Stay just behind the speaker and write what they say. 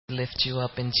Lift you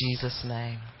up in Jesus'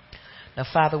 name. Now,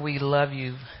 Father, we love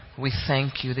you. We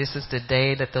thank you. This is the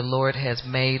day that the Lord has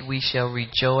made. We shall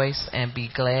rejoice and be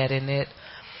glad in it.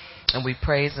 And we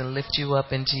praise and lift you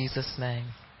up in Jesus' name.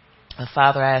 And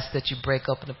Father, I ask that you break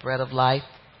open the bread of life,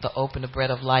 open the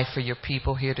bread of life for your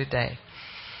people here today.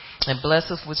 And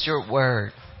bless us with your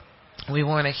word. We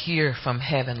want to hear from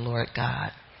heaven, Lord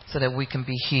God, so that we can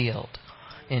be healed.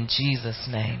 In Jesus'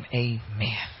 name,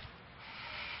 amen.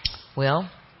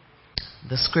 Well,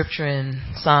 the scripture in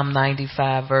Psalm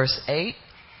 95 verse 8,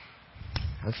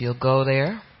 if you'll go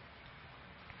there.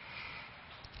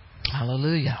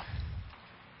 Hallelujah.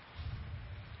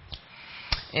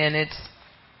 And it's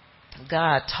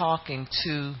God talking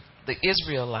to the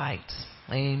Israelites.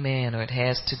 Amen. Or it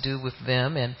has to do with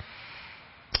them. And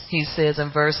he says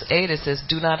in verse 8, it says,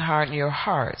 do not harden your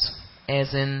hearts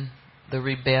as in the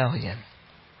rebellion.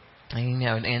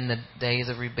 Amen. In the days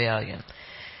of rebellion.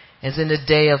 As in the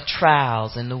day of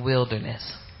trials in the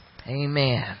wilderness.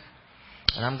 Amen.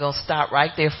 And I'm going to stop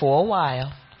right there for a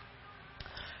while.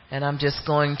 And I'm just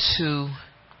going to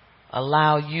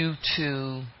allow you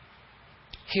to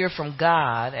hear from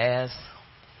God as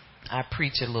I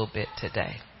preach a little bit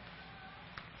today.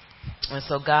 And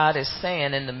so God is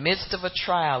saying, in the midst of a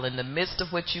trial, in the midst of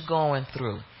what you're going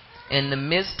through, in the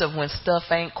midst of when stuff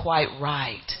ain't quite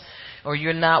right, or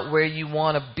you're not where you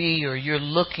want to be, or you're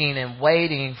looking and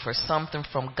waiting for something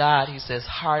from God, he says,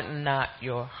 harden not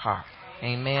your heart.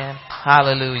 Amen.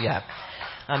 Hallelujah.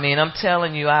 I mean, I'm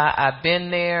telling you, I've been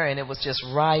there, and it was just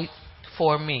right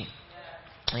for me.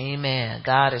 Amen.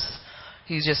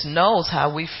 He just knows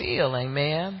how we feel.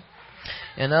 Amen.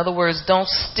 In other words, don't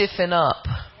stiffen up.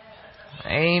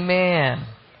 Amen.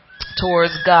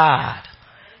 Towards God.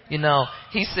 You know,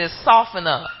 he says, soften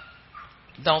up.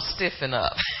 Don't stiffen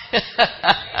up.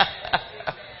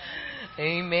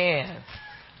 Amen.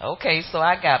 Okay, so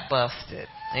I got busted.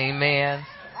 Amen.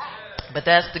 But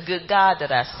that's the good God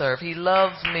that I serve. He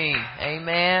loves me.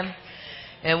 Amen.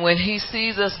 And when he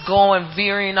sees us going,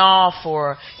 veering off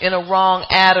or in a wrong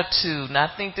attitude, and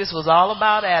I think this was all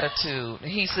about attitude,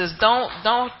 he says,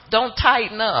 don't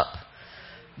tighten up.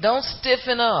 Don't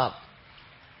stiffen up.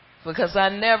 Because I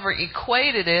never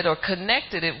equated it or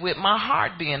connected it with my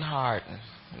heart being hardened.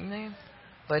 Amen.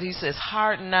 But he says,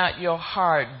 harden not your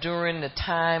heart during the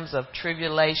times of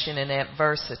tribulation and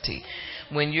adversity.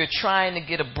 When you're trying to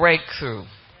get a breakthrough.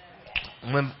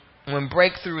 When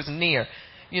breakthrough is near.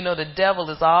 You know, the devil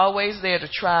is always there to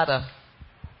try to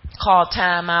call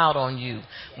time out on you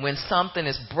when something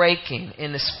is breaking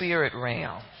in the spirit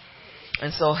realm.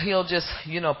 And so he'll just,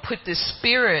 put this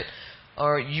spirit,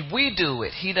 we do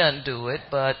it. He doesn't do it,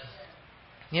 but,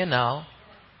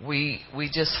 we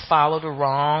just follow the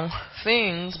wrong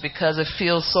things because it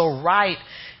feels so right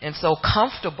and so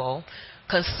comfortable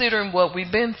considering what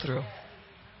we've been through.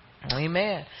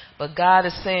 Amen. But God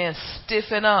is saying,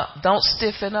 stiffen up. Don't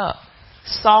stiffen up.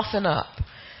 Soften up.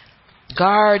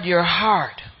 Guard your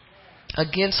heart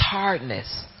against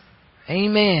hardness.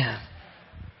 Amen.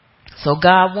 So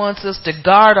God wants us to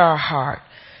guard our heart.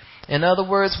 In other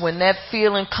words, when that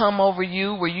feeling come over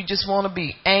you where you just want to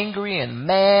be angry and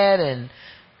mad and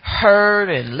hurt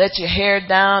and let your hair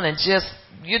down and just,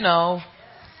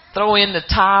 throw in the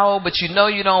towel, but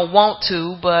you don't want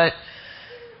to, but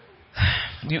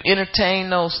you entertain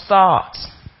those thoughts.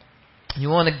 You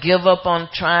want to give up on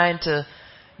trying to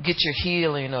get your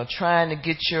healing or trying to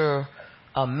get your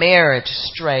marriage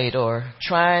straight or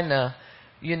trying to,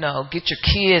 get your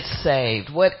kids saved.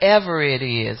 Whatever it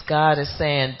is, God is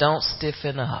saying, don't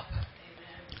stiffen up.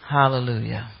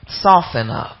 Hallelujah. Soften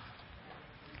up.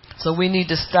 So we need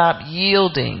to start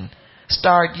yielding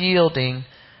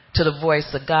to the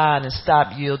voice of God and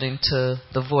stop yielding to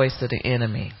the voice of the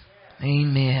enemy.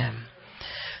 Amen.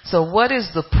 So what is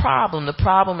the problem? The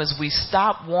problem is we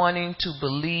stop wanting to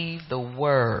believe the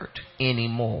word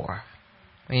anymore.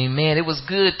 Amen. It was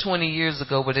good 20 years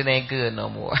ago, but it ain't good no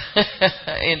more.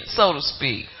 And so to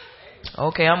speak.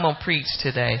 Okay, I'm going to preach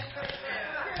today.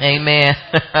 Amen.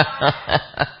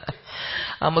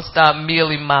 I'm going to stop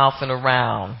mealy mouthing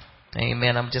around.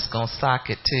 Amen. I'm just going to sock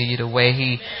it to you the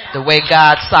way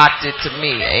God socked it to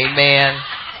me. Amen.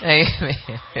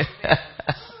 Amen.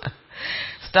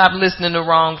 Stop listening to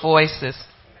wrong voices.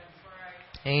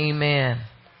 Amen.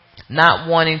 Not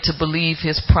wanting to believe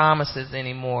his promises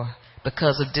anymore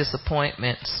because of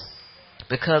disappointments,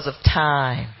 because of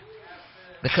time,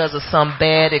 because of some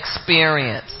bad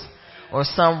experience or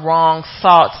some wrong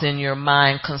thoughts in your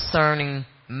mind concerning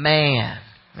man.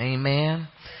 Amen.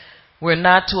 We're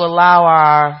not to allow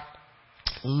our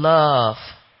love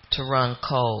to run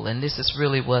cold. And this is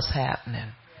really what's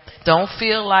happening. Don't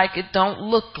feel like it. Don't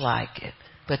look like it.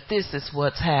 But this is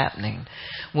what's happening.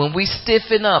 When we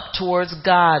stiffen up towards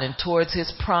God and towards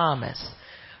His promise,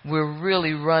 we're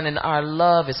really running, our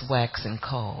love is waxing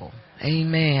cold.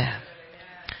 Amen.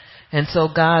 And so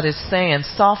God is saying,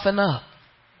 soften up.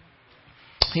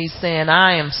 He's saying,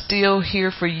 I am still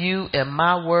here for you, and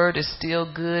my word is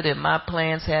still good, and my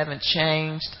plans haven't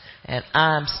changed, and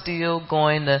I'm still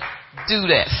going to do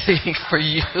that thing for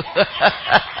you.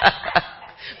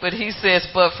 But He says,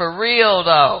 but for real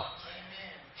though,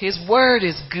 His word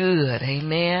is good.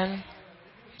 Amen.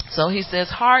 So He says,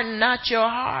 harden not your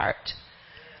heart.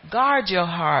 Guard your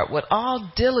heart with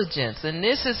all diligence. And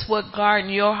this is what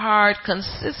guarding your heart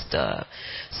consists of,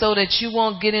 so that you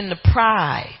won't get into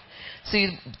pride.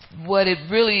 See, what it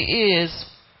really is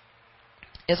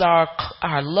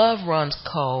our love runs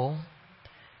cold.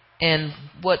 And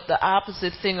what the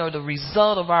opposite thing, or the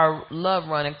result of our love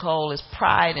running cold, is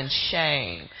pride and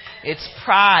shame. It's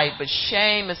pride, but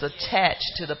shame is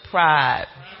attached to the pride.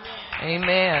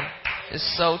 Amen.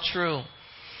 It's so true.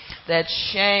 That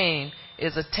shame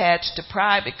is attached to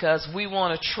pride because we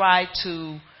want to try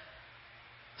to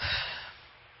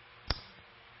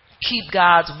keep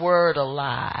God's word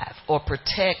alive or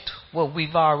protect what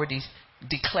we've already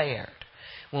declared.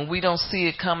 When we don't see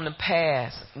it come to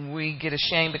pass, we get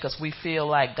ashamed because we feel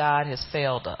like God has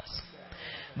failed us.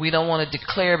 We don't want to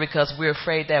declare because we're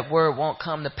afraid that word won't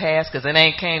come to pass because it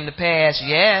ain't came to pass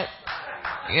yet.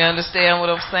 You understand what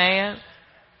I'm saying?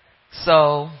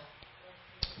 So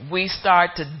we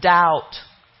start to doubt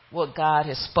what God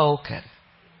has spoken,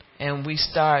 and we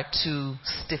start to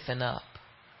stiffen up.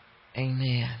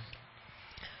 Amen.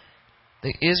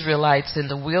 The Israelites in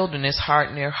the wilderness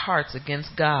hardened their hearts against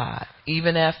God.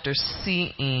 Even after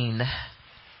seeing,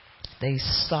 they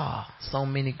saw so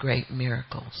many great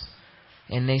miracles,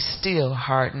 and they still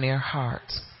hardened their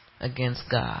hearts against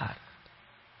God.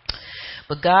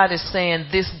 But God is saying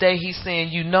this day, He's saying,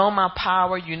 you know my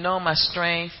power, you know my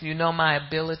strength, you know my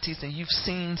abilities, and you've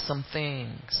seen some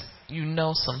things. You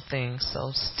know some things,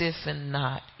 so stiffen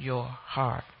not your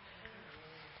heart.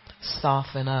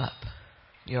 Soften up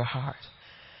your heart.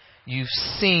 You've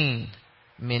seen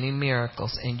many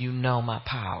miracles, and you know my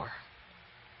power.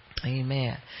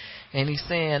 Amen. And He's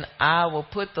saying, I will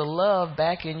put the love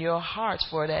back in your hearts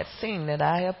for that thing that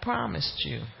I have promised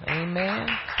you. Amen.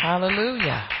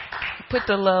 Hallelujah. Put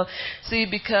the love. See,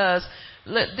 because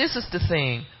this is the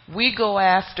thing. We go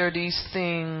after these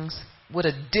things with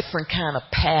a different kind of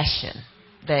passion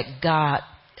that God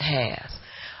has.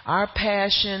 Our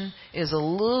passion is a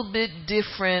little bit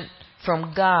different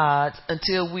from God's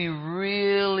until we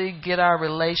really get our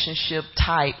relationship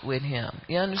tight with Him.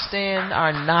 You understand?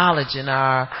 Our knowledge and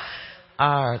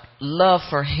our love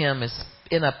for Him is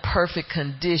in a perfect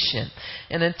condition.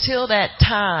 And until that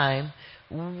time,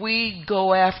 we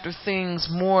go after things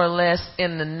more or less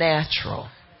in the natural,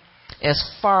 as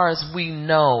far as we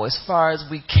know, as far as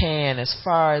we can, as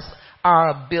far as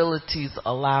our abilities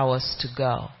allow us to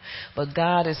go. But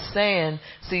God is saying,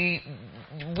 see,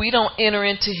 we don't enter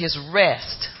into His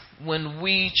rest when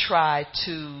we try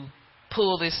to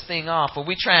pull this thing off, or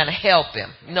we trying to help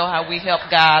Him. You know how we help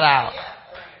God out.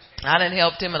 I done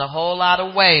helped Him in a whole lot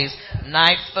of ways.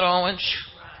 Knife throwing,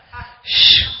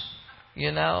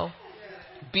 you know,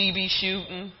 BB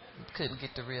shooting. Couldn't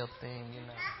get the real thing, you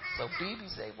know. So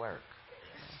BBs, they work.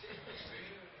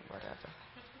 Whatever.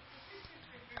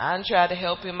 I done tried to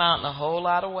help Him out in a whole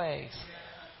lot of ways.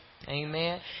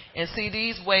 Amen. And see,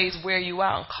 these ways wear you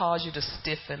out and cause you to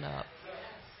stiffen up.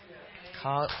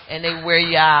 And they wear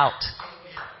you out.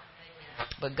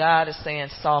 But God is saying,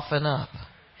 soften up.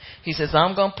 He says,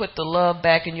 I'm going to put the love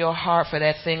back in your heart for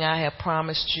that thing I have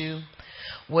promised you.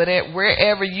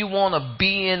 Wherever you want to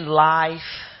be in life,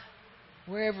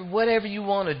 whatever you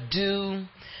want to do.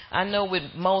 I know with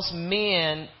most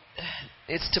men,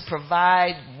 it's to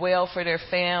provide well for their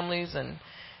families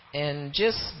and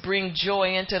just bring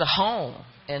joy into the home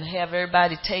and have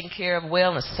everybody taken care of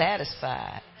well and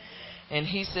satisfied. And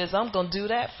He says, I'm going to do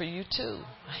that for you too.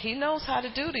 He knows how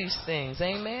to do these things.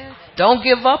 Amen. Don't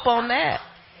give up on that.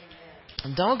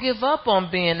 Don't give up on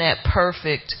being that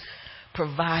perfect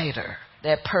provider,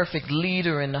 that perfect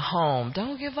leader in the home.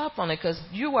 Don't give up on it, because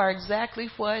you are exactly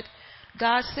what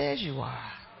God says you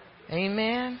are.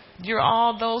 Amen. You're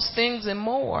all those things and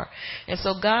more. And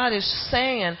so God is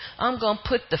saying, I'm going to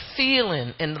put the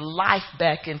feeling and the life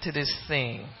back into this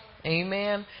thing.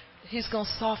 Amen. He's going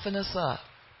to soften us up.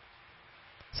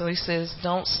 So He says,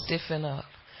 don't stiffen up.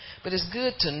 But it's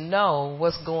good to know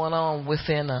what's going on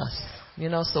within us, you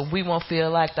know, so we won't feel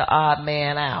like the odd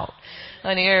man out.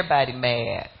 Honey, everybody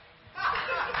mad.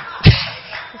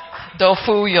 Don't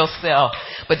fool yourself.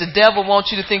 But the devil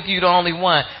wants you to think you're the only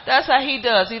one. That's how he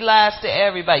does. He lies to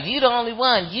everybody. You the only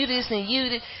one. You this and you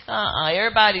this.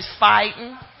 Everybody's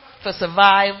fighting for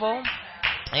survival.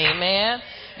 Amen.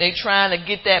 They trying to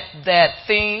get that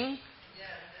thing.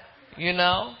 You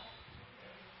know.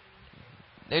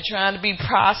 They're trying to be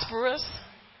prosperous.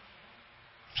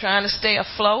 Trying to stay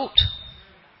afloat.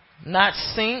 Not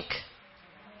sink.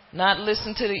 Not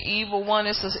listen to the evil one.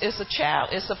 It's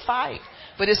a fight.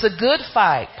 But it's a good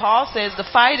fight. Paul says the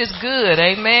fight is good.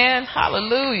 Amen.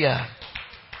 Hallelujah.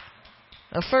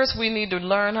 And first we need to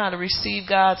learn how to receive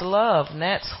God's love. And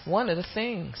that's one of the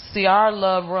things. See, our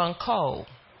love run cold.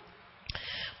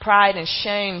 Pride and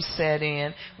shame set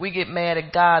in. We get mad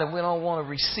at God and we don't want to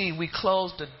receive. We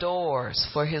close the doors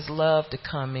for His love to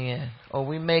come in. Or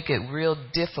we make it real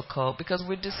difficult because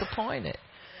we're disappointed,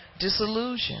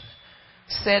 disillusioned,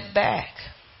 set back.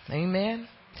 Amen.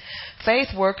 Faith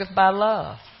worketh by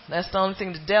love. That's the only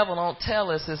thing the devil don't tell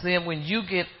us is then when you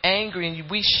get angry and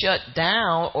we shut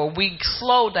down or we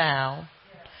slow down,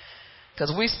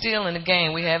 because we're still in the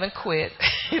game. We haven't quit,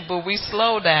 but we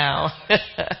slow down.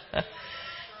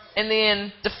 And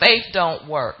then the faith don't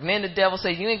work. And then the devil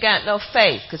say, you ain't got no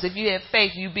faith. Because if you had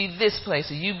faith, you be this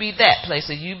place, or you be that place,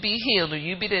 or you be healed, or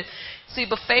you be this. See,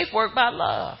 but faith work by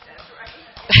love.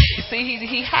 See,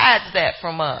 he hides that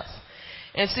from us.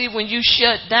 And see, when you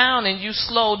shut down and you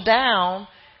slow down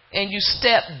and you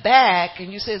step back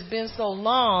and you say, it's been so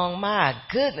long, my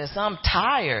goodness, I'm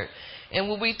tired. And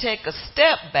when we take a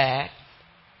step back,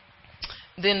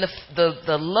 then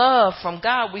the love from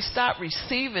God, we stop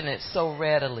receiving it so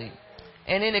readily.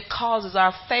 And then it causes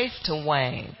our faith to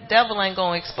wane. Devil ain't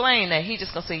going to explain that. He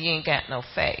just going to say, you ain't got no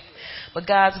faith. But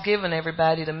God's given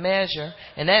everybody the measure,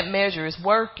 and that measure is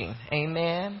working.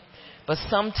 Amen. But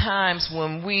sometimes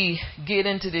when we get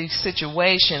into these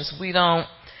situations, we don't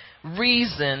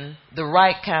reason the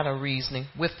right kind of reasoning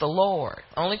with the Lord.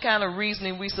 Only kind of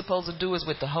reasoning we're supposed to do is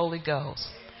with the Holy Ghost.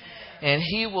 And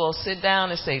He will sit down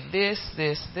and say this,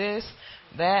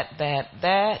 that.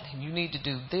 You need to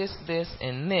do this,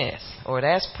 and this. Or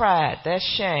that's pride, that's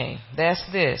shame, that's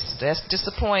this, that's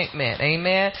disappointment.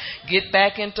 Amen. Get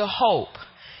back into hope,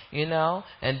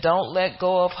 and don't let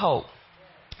go of hope.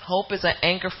 Hope is an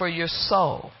anchor for your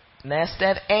soul. And that's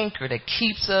that anchor that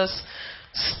keeps us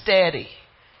steady.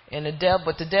 And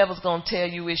but the devil's going to tell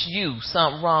you it's you.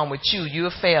 Something wrong with you. You're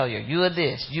a failure. You're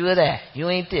this. You're that. You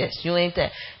ain't this. You ain't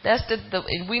that. That's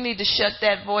we need to shut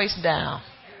that voice down.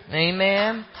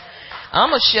 Amen. I'm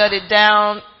going to shut it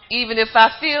down even if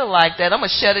I feel like that. I'm going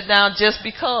to shut it down just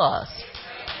because.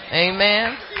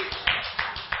 Amen.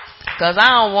 Because I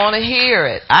don't want to hear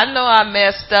it. I know I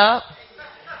messed up.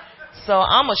 So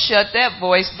I'm going to shut that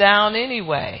voice down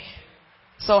anyway.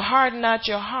 So harden not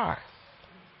your heart.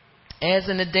 As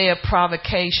in the day of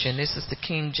provocation. This is the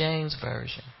King James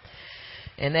Version.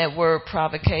 And that word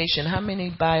provocation, how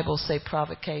many Bibles say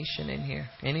provocation in here?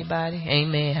 Anybody?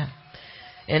 Amen.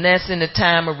 And that's in the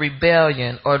time of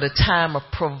rebellion or the time of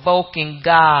provoking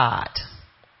God.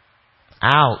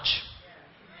 Ouch.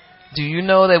 Do you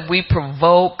know that we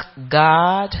provoke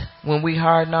God when we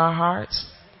harden our hearts?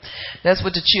 That's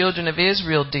what the children of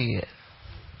Israel did.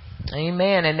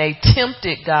 Amen. And they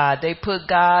tempted God. They put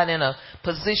God in a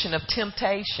position of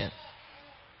temptation.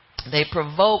 They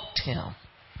provoked Him.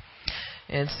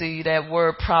 And see, that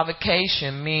word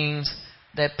provocation means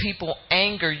that people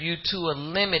anger you to a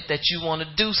limit that you want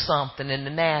to do something in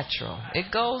the natural.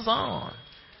 It goes on.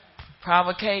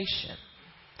 Provocation.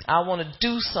 I want to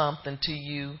do something to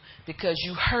you because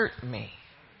you hurt me.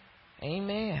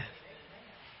 Amen.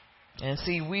 And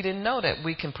see, we didn't know that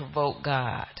we can provoke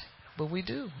God. But we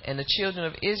do. And the children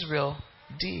of Israel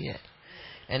did.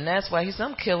 And that's why He said,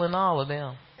 I'm killing all of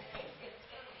them.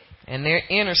 And their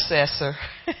intercessor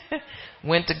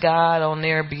went to God on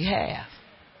their behalf.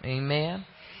 Amen.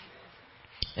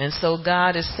 And so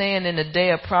God is saying in the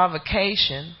day of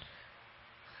provocation,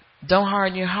 don't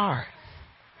harden your heart.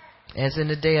 As in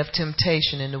the day of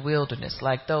temptation in the wilderness,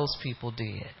 like those people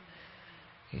did.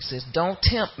 He says, don't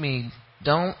tempt me.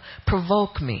 Don't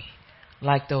provoke me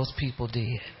like those people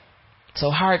did. So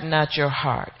harden not your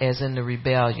heart, as in the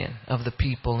rebellion of the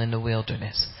people in the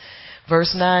wilderness.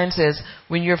 Verse 9 says,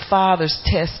 when your fathers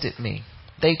tested me,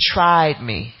 they tried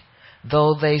me,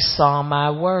 though they saw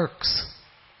my works.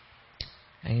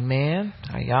 Amen.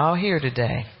 Are y'all here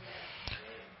today?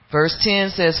 Verse 10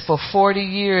 says, for 40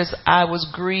 years I was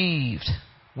grieved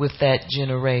with that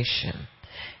generation,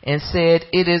 and said,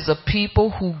 it is a people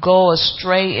who go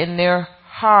astray in their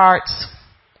hearts.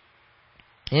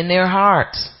 In their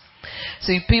hearts.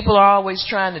 See, people are always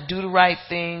trying to do the right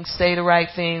thing, say the right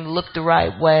thing, look the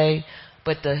right way,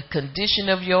 but the condition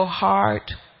of your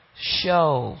heart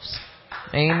shows.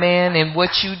 Amen. In what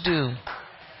you do.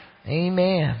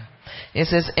 Amen. It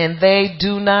says, and they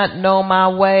do not know my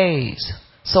ways.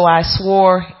 So I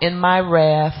swore in my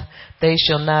wrath, they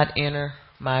shall not enter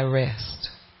my rest.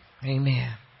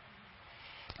 Amen.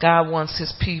 God wants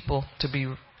his people to be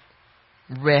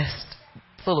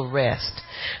full of rest.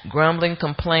 Grumbling,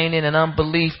 complaining, and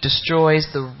unbelief destroys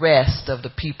the rest of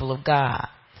the people of God.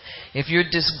 If you're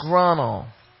disgruntled,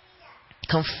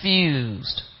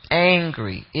 confused,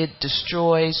 angry, it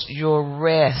destroys your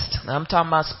rest. I'm talking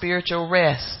about spiritual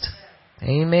rest.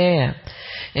 Amen.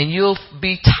 And you'll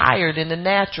be tired in the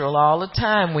natural all the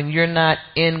time when you're not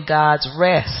in God's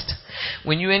rest.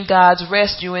 When you're in God's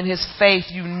rest, you're in his faith,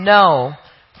 you know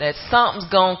that something's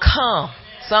going to come.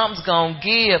 Something's going to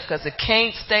give, because it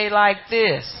can't stay like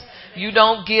this. You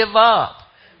don't give up.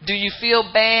 Do you feel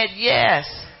bad? Yes.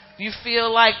 Do you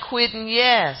feel like quitting?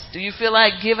 Yes. Do you feel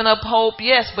like giving up hope?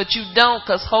 Yes, but you don't,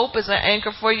 because hope is an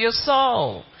anchor for your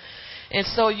soul. And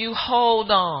so you hold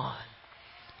on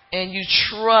and you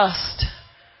trust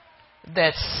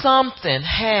that something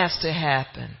has to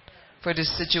happen for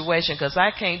this situation, because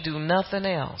I can't do nothing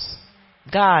else.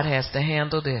 God has to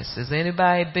handle this. Has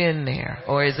anybody been there?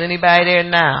 Or is anybody there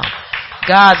now?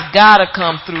 God's got to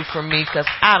come through for me, because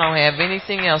I don't have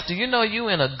anything else. Do you know you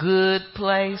in a good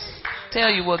place?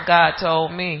 Tell you what God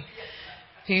told me.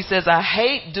 He says, I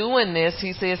hate doing this.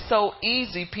 He says, it's so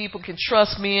easy. People can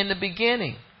trust me in the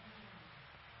beginning.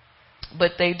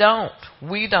 But they don't.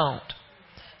 We don't.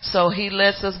 So he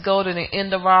lets us go to the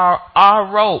end of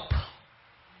our rope.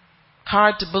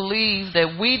 Hard to believe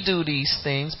that we do these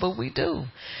things, but we do.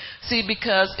 See,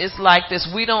 because it's like this.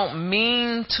 We don't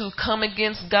mean to come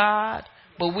against God,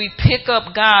 but we pick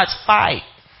up God's fight.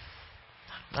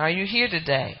 Are you here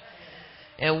today?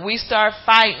 And we start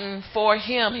fighting for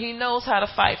him. He knows how to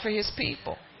fight for his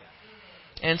people.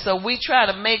 And so we try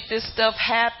to make this stuff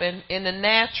happen in the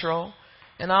natural,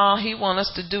 and all he wants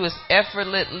us to do is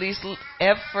effortlessly.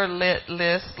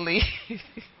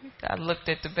 I looked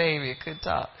at the baby, I couldn't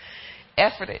talk.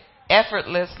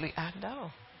 Effortlessly, I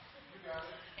know.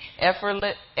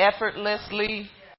 Effortlessly